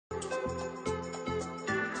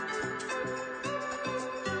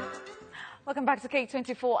Welcome back to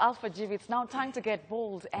K24 Alpha GV. It's now time to get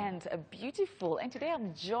bold and beautiful. And today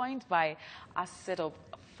I'm joined by a set of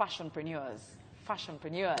fashionpreneurs.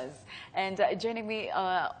 And joining me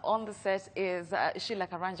on the set is Sheila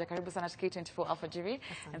Karanja. Karibu sana to K24 Alpha GV.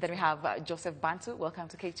 And then we have Joseph Bantu. Welcome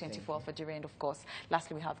to K24 Alpha GV. And of course,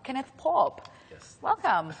 lastly we have Kenneth Pop. Yes.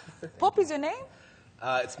 Welcome. Pop is your nname?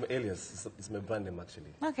 It's my alias. It's my brand name,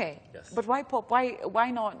 actually. Okay. Yes. But why Pop?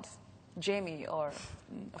 Why not Jamie or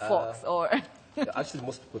Fox or... Yeah, actually,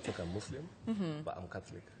 most people think I'm Muslim, but I'm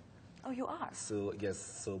Catholic. Oh, you are? So, yes.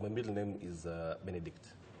 So my middle name is Benedict.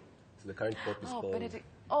 So the current Pope is called... Benedict.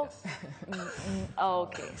 Oh, yes.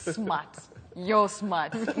 Okay. Smart. You're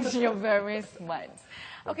smart. You're very smart.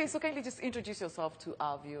 Okay, so kindly just introduce yourself to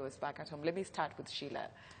our viewers back at home. Let me start with Sheila.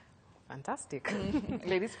 Fantastic.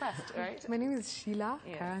 Ladies first, right? My name is Sheila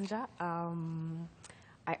Karanja.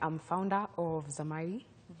 I am founder of Zamari.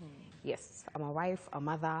 Yes, I'm a wife, a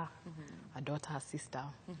mother, a daughter, a sister.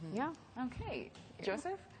 Yeah. Okay.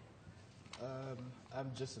 Joseph?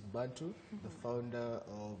 I'm Joseph Bantu, the founder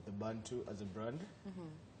of the Bantu as a brand.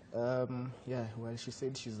 Yeah, well, she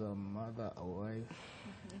said she's a mother, a wife.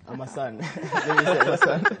 I'm a son. Let me say I'm a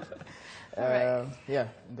son. Yeah,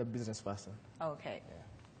 the business person. Okay. Yeah.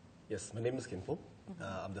 Yes, my name is Ken Pope.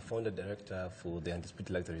 I'm the founder director for the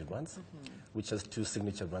Undisputed Luxury Brands, which has two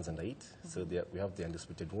signature brands under it. So we have the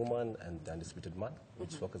Undisputed Woman and the Undisputed Man,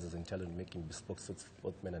 which focuses entirely on making bespoke suits for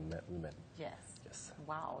both men and women. Yes. Yes.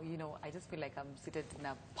 Wow. You know, I just feel like I'm seated in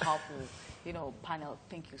a powerful, panel.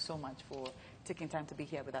 Thank you so much for taking time to be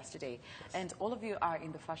here with us today. Yes. And all of you are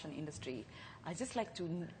in the fashion industry. I'd just like to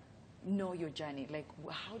know your journey. Like,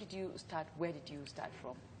 how did you start? Where did you start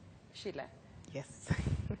from? Sheila? Yes.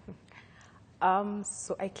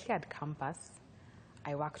 So I cleared campus.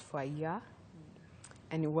 I worked for a year,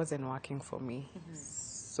 and it wasn't working for me.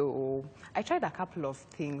 So I tried a couple of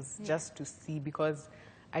things just to see, because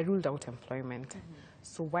I ruled out employment.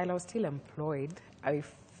 So while I was still employed, I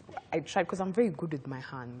tried, because I'm very good with my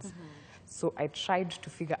hands. So I tried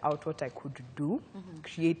to figure out what I could do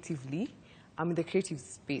creatively. I'm in the creative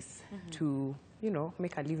space to,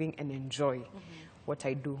 make a living and enjoy what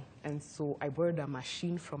I do. And so I borrowed a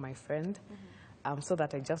machine from my friend, so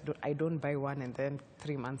that I don't buy one and then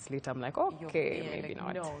 3 months later I'm like, okay, maybe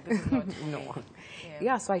not. No, this is not no.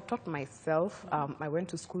 Yeah, so I taught myself. I went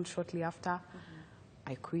to school shortly after.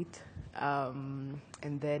 I quit. And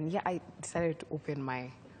then, I decided to open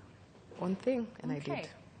my own thing, and I did.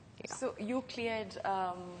 Yeah. So you cleared,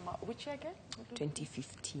 which year again?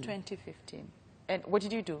 2015. 2015. And what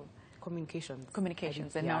did you do? Communications.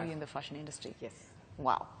 Communications, and now you're in the fashion industry. Yes.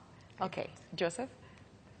 Wow. Okay. Joseph?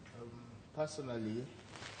 Personally,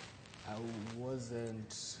 I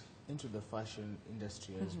wasn't into the fashion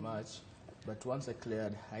industry as much, but once I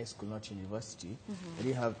cleared high school, not university, I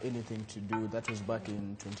didn't have anything to do. That was back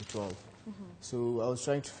in 2012. So I was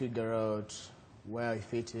trying to figure out where I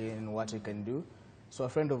fit in, what I can do. So a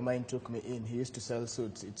friend of mine took me in. He used to sell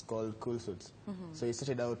suits. It's called Cool Suits. So he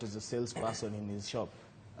started out as a salesperson in his shop.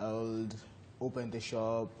 I would open the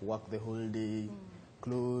shop, work the whole day,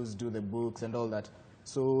 close, do the books and all that.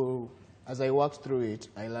 So as I worked through it,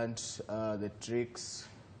 I learned the tricks,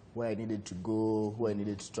 where I needed to go, who I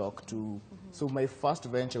needed to talk to. So my first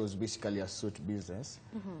venture was basically a suit business,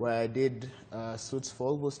 where I did suits for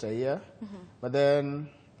almost a year. But then,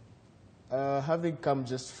 having come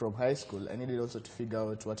just from high school, I needed also to figure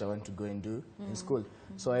out what I want to go and do in school.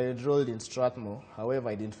 So I enrolled in Strathmore. However,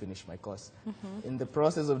 I didn't finish my course. In the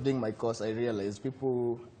process of doing my course, I realized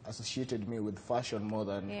people associated me with fashion more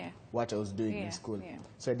than what I was doing in school.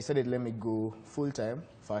 So I decided, let me go full-time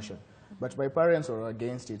fashion. But my parents were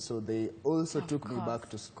against it, so they also took me back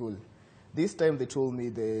to school. This time they told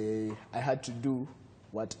me I had to do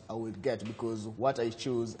what I would get, because what I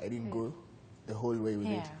chose, I didn't go the whole way with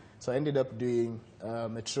it. So I ended up doing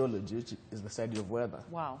meteorology, which is the study of weather.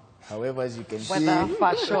 Wow. However, as you can see... Weather,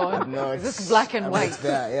 fashion, is this black and white?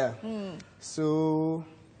 There, So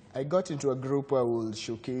I got into a group where we'll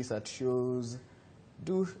showcase at shows,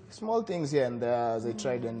 do small things here and there as I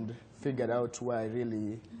tried and figured out where I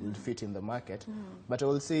really would fit in the market. But I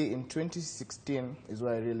will say in 2016 is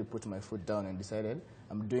where I really put my foot down and decided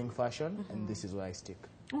I'm doing fashion, and this is where I stick.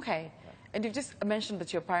 Okay. And you've just mentioned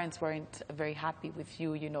that your parents weren't very happy with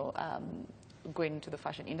you, going into the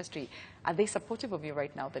fashion industry. Are they supportive of you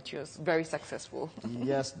right now that you're very successful?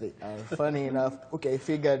 Yes, they are. Funny enough, okay, I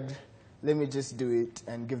figured let me just do it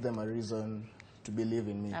and give them a reason to believe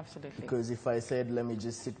in me. Absolutely. Because if I said, let me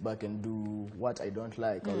just sit back and do what I don't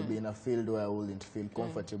like, I will be in a field where I wouldn't feel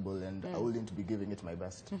comfortable and I wouldn't be giving it my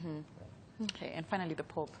best. Okay, and finally the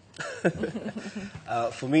Pope.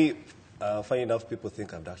 For me, Funny enough, people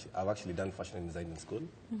think I've actually done fashion and design in school,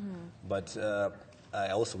 but I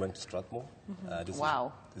also went to Strathmore.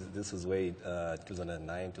 Wow. This is way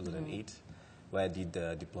 2009, 2008, where I did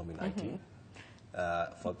diploma in IT.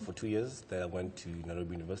 For 2 years. Then I went to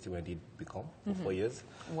Nairobi University where I did BCom for 4 years.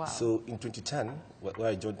 Wow. So in 2010, where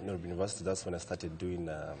I joined Nairobi University, that's when I started doing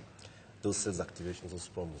those sales activations, those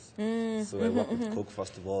promos. So I worked with Coke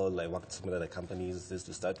first of all. I worked with some other companies just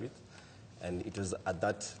to start with. And it was at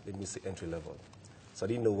that, let me say, entry level. So I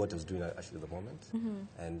didn't know what I was doing actually at the moment.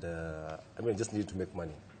 And I mean, I just needed to make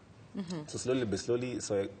money. So slowly but slowly,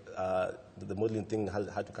 so the modeling thing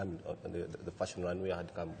had to come, the fashion runway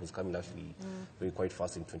was coming actually very quite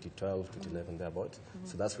fast in 2012, 2011, thereabout.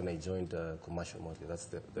 So that's when I joined commercial modeling. That's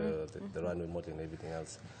the runway modeling and everything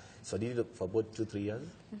else. So I did it for about 2-3 years.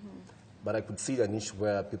 But I could see a niche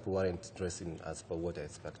where people weren't dressing as per what I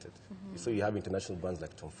expected. So you have international brands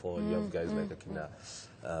like Tom Ford, you have guys like Akina,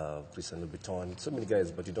 Christian Louboutin, so many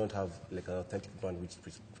guys, but you don't have like an authentic brand which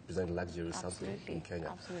presents luxury or something in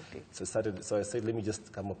Kenya. Absolutely. So I said, let me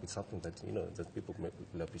just come up with something that, you know, that people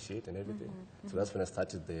will appreciate and everything. So that's when I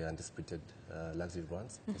started the Undisputed Luxury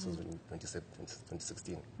Brands. This was in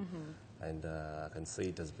 2016. And I can say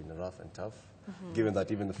it has been rough and tough, given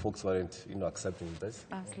that even the folks weren't, you know, accepting this.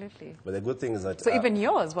 Absolutely. But the good thing is that... So even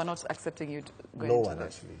yours were not accepting you going no into one,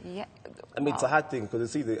 this? actually. Yeah. I mean, it's a hard thing,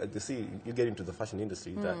 because they see you get into the fashion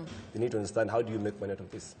industry, that they need to understand how do you make money out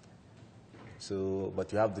of this. So,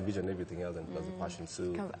 but you have the vision and everything else, and plus the passion.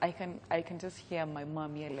 So, because I can just hear my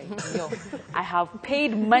mom yelling, yo, I have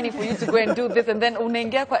paid money for you to go and do this, and then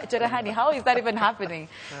unaingia kwa cherehani. How is that even happening?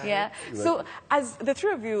 Yeah. Exactly. So, as the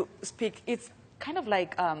three of you speak, it's kind of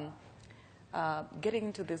like getting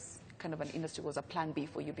into this kind of an industry was a plan B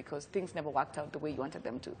for you because things never worked out the way you wanted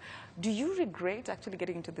them to. Do you regret actually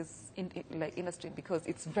getting into this industry because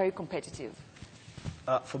it's very competitive?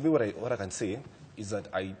 For me, what I can say is that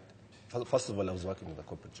first of all, I was working with a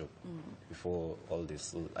corporate job before all this.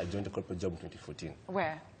 So I joined a corporate job in 2014.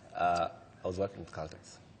 Where? I was working with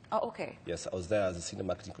Caltex. Oh, okay. Yes, I was there as a senior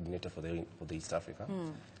marketing coordinator for the East Africa.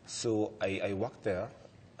 So I worked there.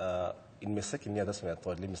 In my second year, that's when I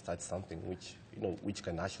thought, let me start something which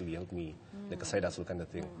can actually help me, like a side hustle kind of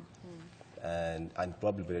thing. And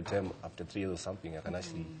probably by the time after 3 years or something, I can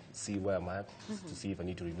actually see where I'm at to see if I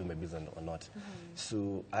need to review my business or not.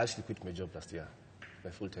 So I actually quit my job last year,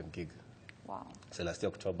 my full-time gig. Wow. So last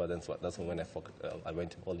year, October, that's when I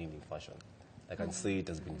went all in fashion. I can say it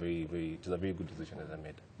has been it was a very good decision that I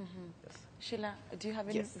made. Yes. Sheila, do you have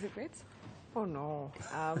any regrets? Oh, no.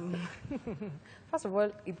 First of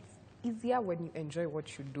all, it's easier when you enjoy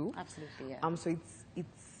what you do. Absolutely, yeah. So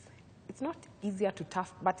it's not easier to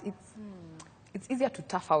tough, but it's easier to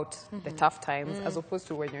tough out the tough times as opposed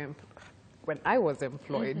to when I was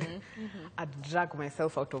employed, I'd drag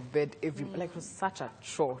myself out of bed like it was such a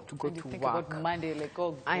chore to go and you to think work. About Monday, like,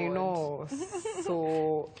 oh, God. I know.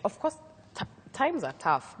 So of course times are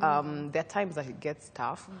tough. There are times that it gets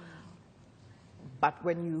tough. But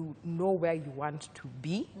when you know where you want to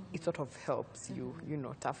be, it sort of helps you,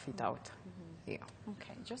 tough it out. Yeah.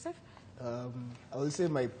 Okay. Joseph? I will say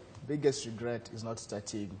my biggest regret is not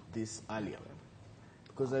starting this earlier.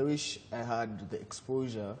 Because I wish I had the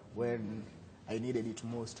exposure when I needed it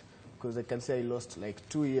most. Because I can say I lost like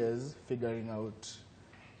 2 years figuring out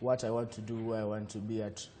what I want to do, where I want to be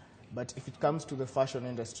at. But if it comes to the fashion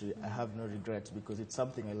industry, I have no regrets because it's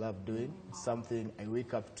something I love doing. It's something I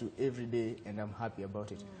wake up to every day and I'm happy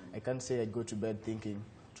about it. I can't say I go to bed thinking,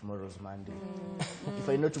 tomorrow's Monday. If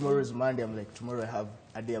I know tomorrow is Monday, I'm like, tomorrow I have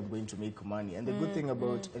a day I'm going to make money. And the good thing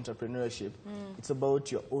about entrepreneurship, it's about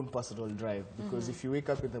your own personal drive. Because if you wake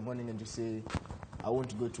up in the morning and you say, I want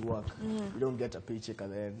to go to work, you don't get a paycheck at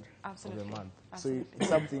the end of the month. So it's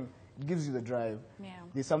something, it gives you the drive. Yeah.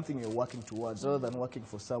 There's something you're working towards, rather than working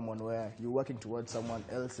for someone where you're working towards someone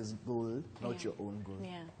else's goal, not your own goal.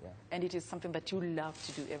 Yeah. And it is something that you love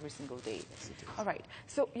to do every single day. Yes, all right.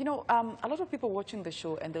 So, a lot of people watching the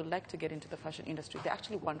show and they'd like to get into the fashion industry, they're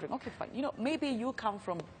actually wondering, okay, fine, maybe you come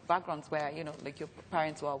from backgrounds where, like your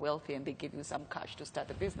parents were wealthy and they give you some cash to start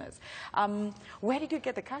a business. Where did you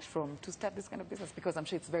get the cash from to start this kind of business? Because I'm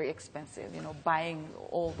sure it's very expensive, buying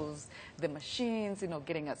all the machines,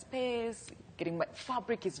 getting a space, getting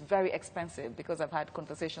fabric is very expensive because I've had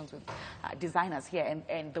conversations with designers here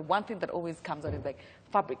and the one thing that always comes out is like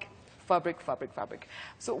fabric.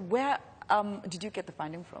 So where did you get the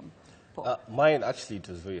funding from, Paul? Mine, actually, it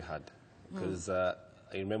was very hard because I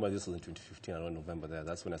remember this was in 2015, around November there.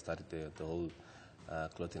 That's when I started the whole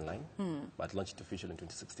clothing line, but launched it officially in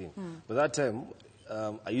 2016. By that time,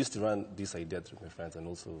 I used to run this idea through my friends and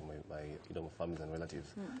also my family and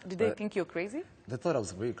relatives. Did they think you're crazy? They thought I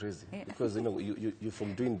was very crazy because you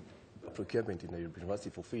from doing procurement in the university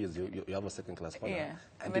for 4 years, you have a second-class partner.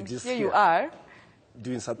 Yeah. And then just here you are.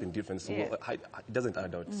 doing something different, so Yeah. it doesn't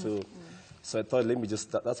add out. So I thought, let me just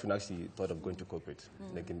start. That's when I actually thought of going to corporate.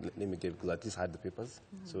 Like, let me get, because at least I had the papers.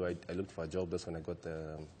 So I looked for a job. That's when I got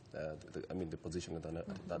the position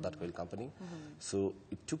at that oil company. So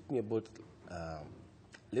it took me about,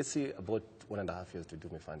 let's say, about 1.5 years to do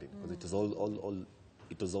my funding, because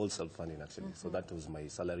it was all self-funding actually. So that was my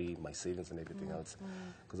salary, my savings, and everything else.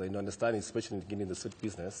 Because I understand, especially in the suit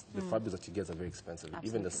business, the fabrics that you get are very expensive. Absolutely.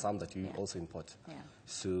 Even the some that you also import. Yeah.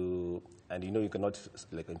 So, and you cannot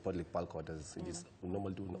import bulk orders. It is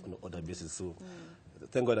normal do on an order basis. So,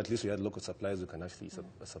 thank God at least we had local suppliers who can actually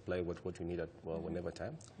supply what we need at whenever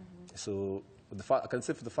time. So, I can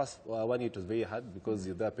say for the first 1 year it was very hard because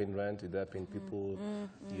you're there paying rent, you're there paying people,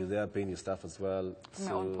 you're there paying your staff as well. From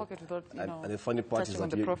your own pocket without, and the funny part is touching on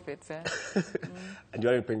that the profits. and you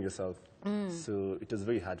aren't paying yourself. So it was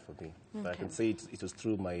very hard for me. But I can say it was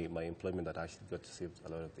through my employment that I actually got to save a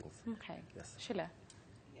lot of things. Okay. Yes. Sheila,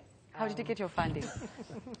 how did you get your funding?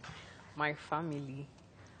 My family.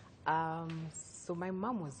 So my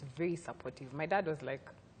mom was very supportive. My dad was like,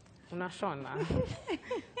 Unashona.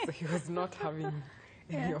 So he was not having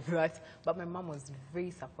any of that. But my mom was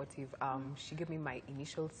very supportive. She gave me my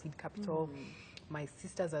initial seed capital, my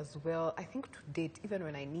sisters as well. I think to date, even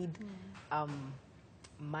when I need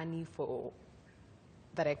money for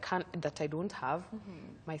that I don't have,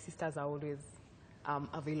 my sisters are always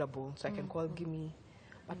available. So I can call, give me,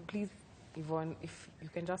 but please, Yvonne, if you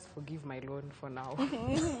can just forgive my loan for now.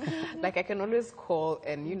 Like, I can always call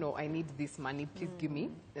and, I need this money, please give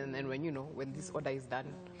me. And then when this order is done,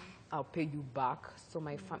 I'll pay you back. So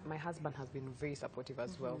my husband has been very supportive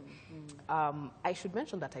as well. I should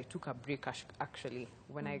mention that I took a break, actually,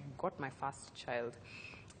 when I got my first child.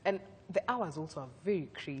 And the hours also are very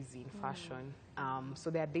crazy in fashion.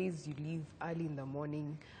 So there are days you leave early in the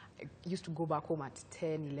morning. I used to go back home at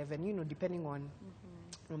 10, 11, depending on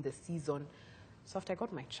the season. So after I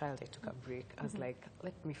got my child, I took a break. I was like,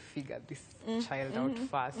 let me figure this child out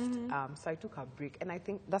first. So I took a break. And I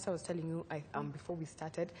think that's what I was telling you before we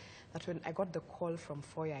started, that when I got the call from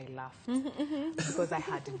FOYA, I laughed because I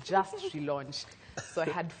had just relaunched. So I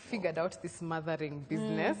had figured out this mothering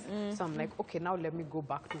business. So I'm like, okay, now let me go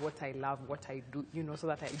back to what I love, what I do, so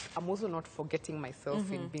that I'm also not forgetting myself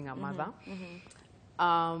in being a mother.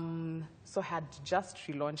 So I had just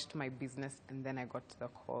relaunched my business and then I got the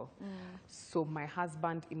call. So my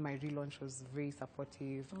husband in my relaunch was very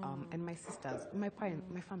supportive. And my sisters, my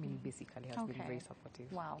family basically has been very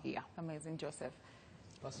supportive. Wow. Yeah. Amazing. Joseph?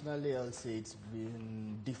 Personally, I'll say it's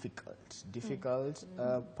been difficult.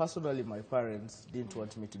 Personally, my parents didn't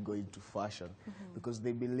want me to go into fashion because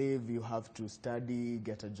they believe you have to study,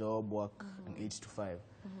 get a job, work an 8 to 5.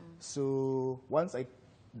 So once I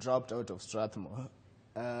dropped out of Strathmore,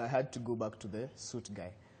 I had to go back to the suit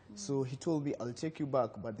guy. So he told me, I'll take you back,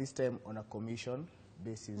 but this time on a commission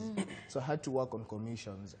basis. So I had to work on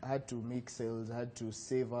commissions. I had to make sales. I had to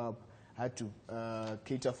save up. I had to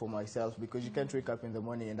cater for myself because you can't wake up in the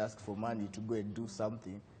morning and ask for money to go and do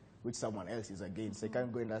something which someone else is against. I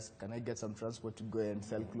can't go and ask, can I get some transport to go and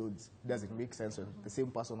sell clothes? It doesn't make sense when the same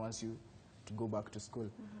person wants you to go back to school.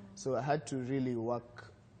 So I had to really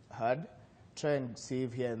work hard, try and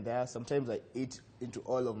save here and there. Sometimes I ate into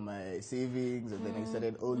all of my savings and then I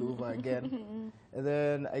started all over again. And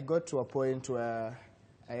then I got to a point where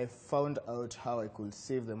I found out how I could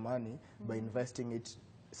save the money by investing it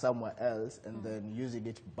somewhere else and then using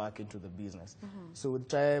it back into the business. So with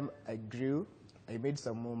time I grew, I made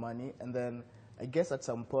some more money, and then I guess at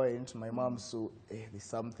some point my mom saw, there's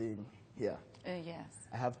something here. Yes.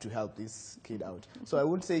 I have to help this kid out. So I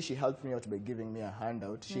would say she helped me out by giving me a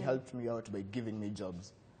handout. She helped me out by giving me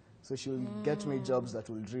jobs. So she'll get me jobs that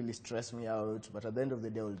will really stress me out, but at the end of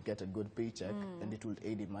the day, I will get a good paycheck, and it will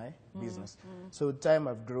aid in my business. So with time,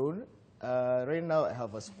 I've grown. Right now, I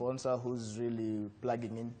have a sponsor who's really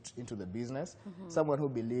plugging into the business, someone who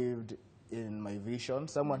believed in my vision,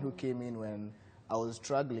 someone who came in when I was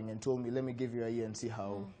struggling and told me, let me give you a year and see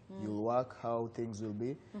how you'll work, how things will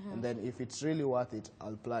be. And then if it's really worth it,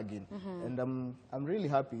 I'll plug in. And I'm really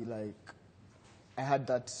happy, like, I had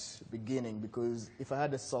that beginning, because if I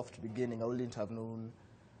had a soft beginning, I wouldn't have known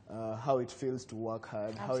how it feels to work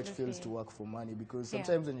hard, how it feels to work for money, because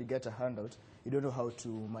sometimes when you get a handout, you don't know how to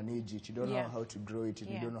manage it, you don't know how to grow it,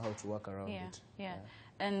 and you don't know how to work around it.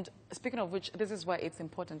 And speaking of which, this is why it's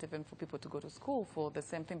important even for people to go to school for the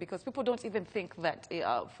same thing, because people don't even think that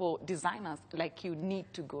for designers like you need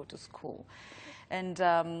to go to school.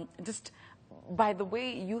 And just by the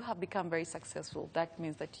way you have become very successful, that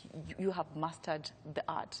means that you have mastered the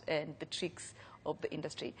art and the tricks of the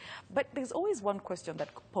industry. But there's always one question that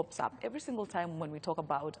pops up every single time when we talk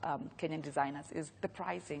about Kenyan designers, is the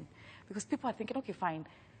pricing. Because people are thinking, okay, fine,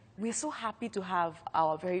 we're so happy to have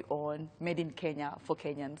our very own made in Kenya for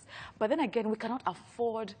Kenyans. But then again, we cannot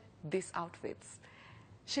afford these outfits.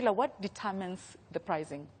 Sheila, what determines the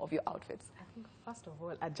pricing of your outfits? I think, first of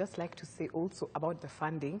all, I'd just like to say also about the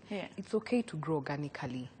funding. Yeah. It's okay to grow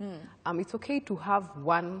organically. It's okay to have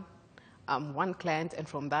one client and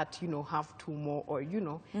from that, have 2 more, or,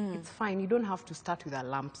 it's fine. You don't have to start with a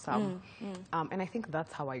lump sum. And I think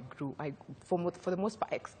that's how I grew. For the most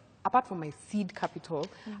part, apart from my seed capital,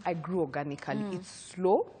 I grew organically. It's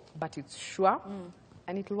slow, but it's sure,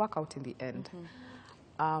 and it'll work out in the end.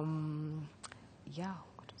 Yeah,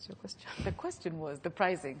 what was your question? The question was the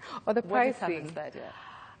pricing. Oh, the pricing. What determines that,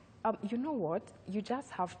 yeah? You know what? You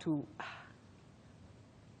just have to...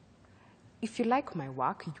 If you like my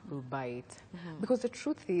work, you will buy it. Because the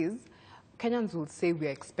truth is, Kenyans will say we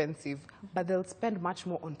are expensive, but they'll spend much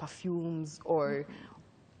more on perfumes or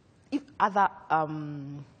if other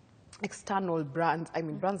external brands,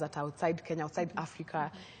 brands that are outside Kenya, outside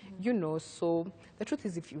Africa, so the truth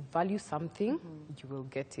is if you value something, you will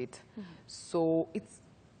get it. So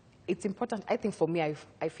it's important. I think for me,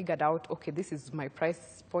 I figured out, okay, this is my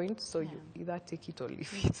price point, so you either take it or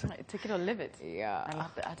leave it. Take it or leave it. Yeah. I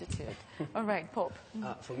love the attitude. All right, Pope.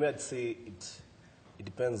 For me, I'd say it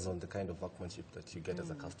depends on the kind of workmanship that you get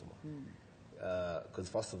as a customer. Because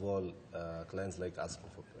first of all, clients like asking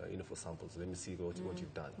for, for samples. Let me see what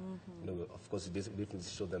you've done. Of course, you definitely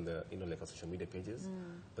show them the, like our social media pages,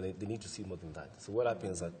 but they need to see more than that. So what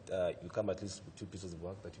happens is that you come at least with 2 pieces of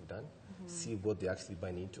work that you've done, see what they're actually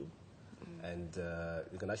buying into, and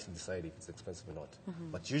you can actually decide if it's expensive or not.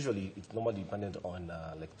 But usually, it's normally dependent on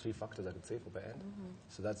like 3 factors, I could say, for the end.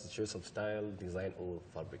 So that's the choice of style, design, or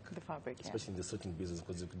fabric. The fabric, especially in the suiting business,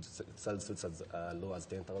 because you could sell suits as low as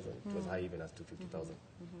 10,000 to as high even as 250,000.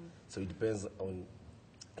 So it depends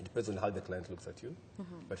on how the client looks at you.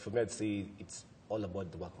 But for me, I'd say it's all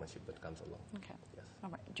about the workmanship that comes along. Okay. Yes. All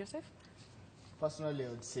right, Joseph. Personally, I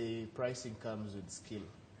would say pricing comes with skill.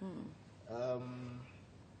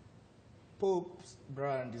 Pope's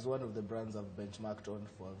brand is one of the brands I've benchmarked on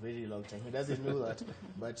for a very long time. He doesn't know that,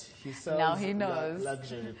 but he sells Now he knows.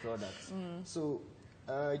 luxury products. So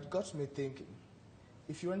it got me thinking,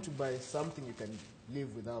 if you want to buy something you can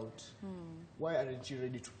live without, why aren't you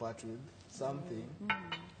ready to part with something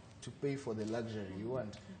to pay for the luxury you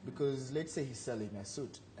want? Because let's say he's selling a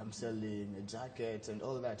suit, I'm selling a jacket and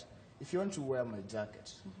all that. If you want to wear my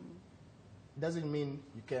jacket, doesn't mean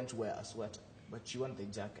you can't wear a sweater, but you want the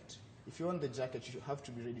jacket. If you want the jacket, you have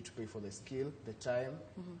to be ready to pay for the skill, the time,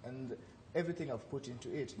 and everything I've put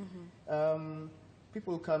into it.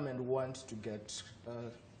 People come and want to get,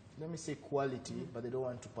 let me say quality, but they don't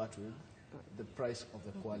want to part with the price of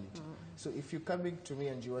the quality. So if you're coming to me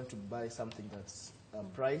and you want to buy something that's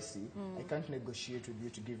pricey, I can't negotiate with you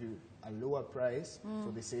to give you a lower price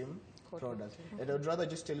for the same product. And I'd rather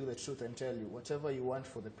just tell you the truth and tell you whatever you want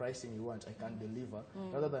for the pricing you want, I can't deliver,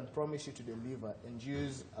 rather than promise you to deliver and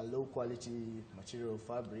use a low quality material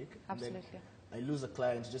fabric. Absolutely. And then I lose a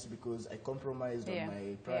client just because I compromised on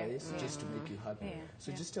my price just to make you happy.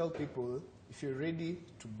 So just tell people, if you're ready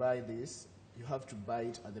to buy this, you have to buy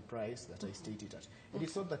it at the price that I stated at. And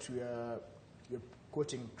it's not that we're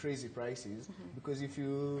quoting crazy prices, because if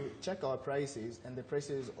you check our prices and the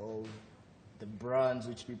prices of the brands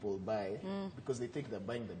which people buy, because they think they're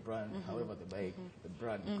buying the brand, however they buy the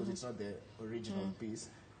brand, because it's not the original piece,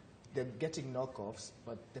 they're getting knockoffs,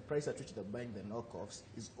 but the price at which they're buying the knockoffs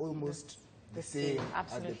is almost the same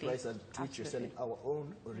as the price at which you're selling our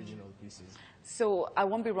own original pieces. So I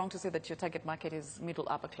won't be wrong to say that your target market is middle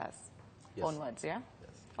upper class onwards, yeah?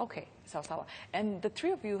 Yes. Okay, sawa. And the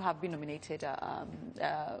 3 of you have been nominated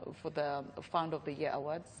for the Founder of the Year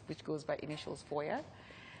Awards, which goes by initials FOYA.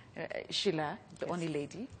 Sheila, the only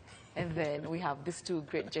lady, and then we have these 2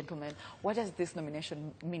 great gentlemen. What does this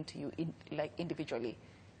nomination mean to you, individually?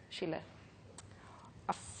 Sheila?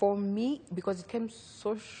 For me, because it came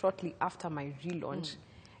so shortly after my relaunch,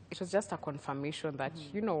 it was just a confirmation that,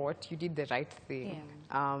 you know what, you did the right thing.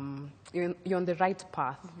 You're on the right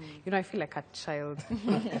path. I feel like a child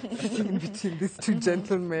sitting in between these 2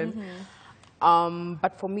 gentlemen.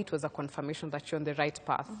 But for me, it was a confirmation that you're on the right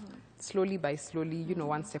path. Slowly by slowly, you know,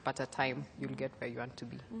 one step at a time, you'll get where you want to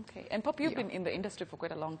be. Okay. And Pop, you've been in the industry for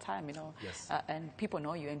quite a long time, you know, Yes. and people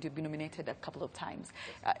know you, and you've been nominated a couple of times.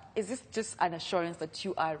 Is this just an assurance that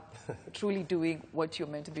you are truly doing what you're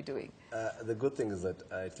meant to be doing? The good thing is that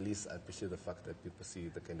at least I appreciate the fact that people see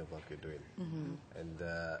the kind of work you're doing.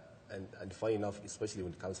 And funny enough, especially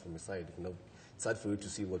when it comes from your side, you know, it's hard for you to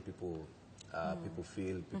see what people people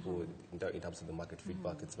feel, people in terms of the market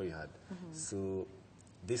feedback. It's very hard. So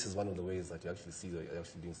this is one of the ways that you actually see that you're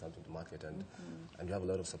actually doing something to market, and you have a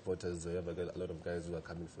lot of supporters. You have a lot of guys who are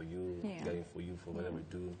coming for you, getting for you for whatever you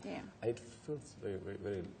do, and it feels very, very,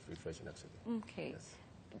 very refreshing actually. Okay. Yes.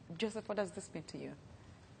 Joseph, what does this mean to you?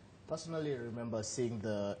 Personally, I remember seeing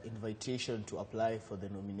the invitation to apply for the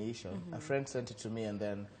nomination. A friend sent it to me, and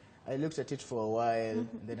then I looked at it for a while.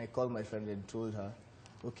 Then I called my friend and told her,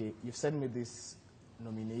 okay, you've sent me this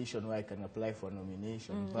nomination where I can apply for a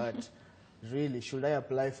nomination, but really, should I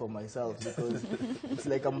apply for myself? Because it's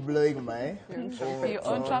like I'm blowing my your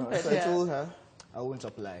own trumpet. So I told her I won't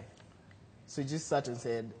apply. So she just sat and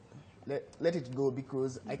said, let it go,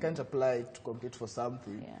 because I can't apply to compete for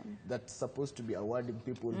something that's supposed to be awarding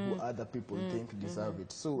people who other people think deserve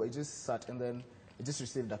it. So I just sat, and then I just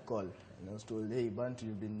received a call, and I was told, hey, Bantu,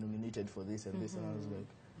 you've been nominated for this and this, and I was like,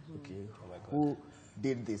 okay, who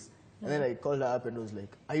did this? And then I called her up and was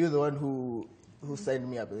like, are you the one who signed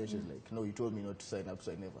me up? And then she was like, no, you told me not to sign up,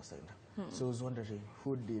 so I never signed up. So I was wondering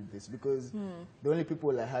who did this, because the only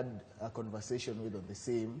people I had a conversation with on the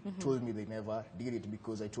same told me they never did it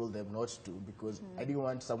because I told them not to, because I didn't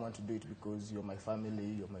want someone to do it because you're my family,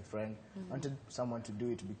 you're my friend. I wanted someone to do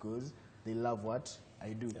it because they love what I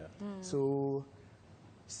do. So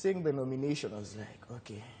seeing the nomination, I was like,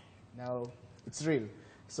 okay, now it's real.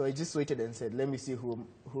 So I just waited and said, let me see who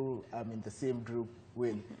I'm in the same group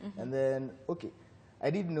with. And then, okay, I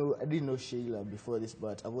didn't know Sheila before this,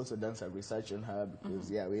 but I've also done some research on her because,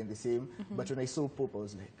 yeah, we're in the same. But when I saw Pop, I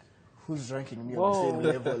was like, who's ranking me on the same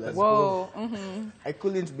level as Pop? I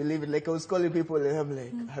couldn't believe it. Like, I was calling people, and I'm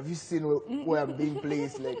like, have you seen where I'm being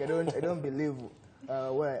placed? Like, I don't believe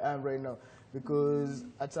where I am right now. Because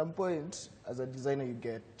at some point, as a designer, you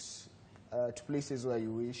get to places where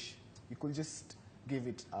you wish you could just give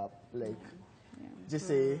it up. Like, just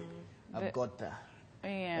say, I've got there.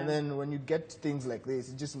 And then when you get things like this,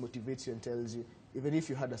 it just motivates you and tells you, even if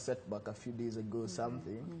you had a setback a few days ago,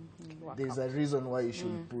 there's a reason why you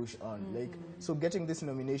should push on. Like, so getting this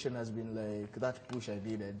nomination has been like that push I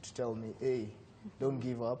needed to tell me, hey, don't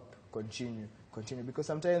give up, continue. Because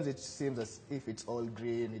sometimes it seems as if it's all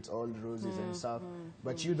green, it's all roses and stuff,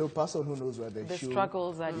 but you, the person who knows where the shoe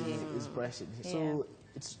struggles that is pressing. So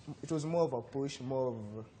it was more of a push, more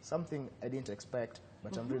of something I didn't expect,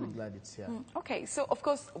 but I'm really glad it's here. Okay, so of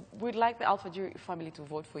course, we'd like the Alpha Jury family to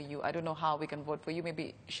vote for you. I don't know how we can vote for you.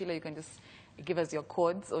 Maybe, Sheila, you can just give us your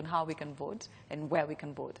codes on how we can vote and where we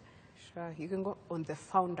can vote. Sure. You can go on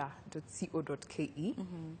thefounder.co.ke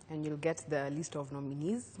and you'll get the list of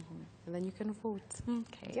nominees, and then you can vote.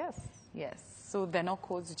 Okay. Yes. Yes. So there are no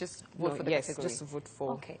codes, you just vote for the category. Just vote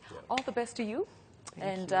for. Okay. All the best to you.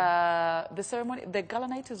 Thank the ceremony, the gala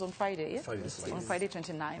night is on Friday, yeah? Friday. On Friday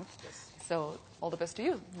 29th. Yes. So all the best to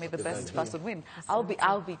you. May the best thank you. person win.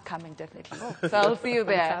 I'll be coming definitely. So I'll see you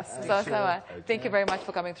there. So thank you very much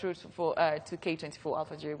for coming through to K24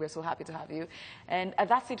 Alpha Jury. We're so happy to have you. And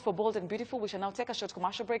that's it for Bold and Beautiful. We shall now take a short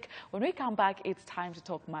commercial break. When we come back, it's time to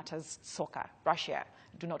talk matters soccer. Russia.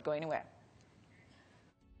 Do not go anywhere.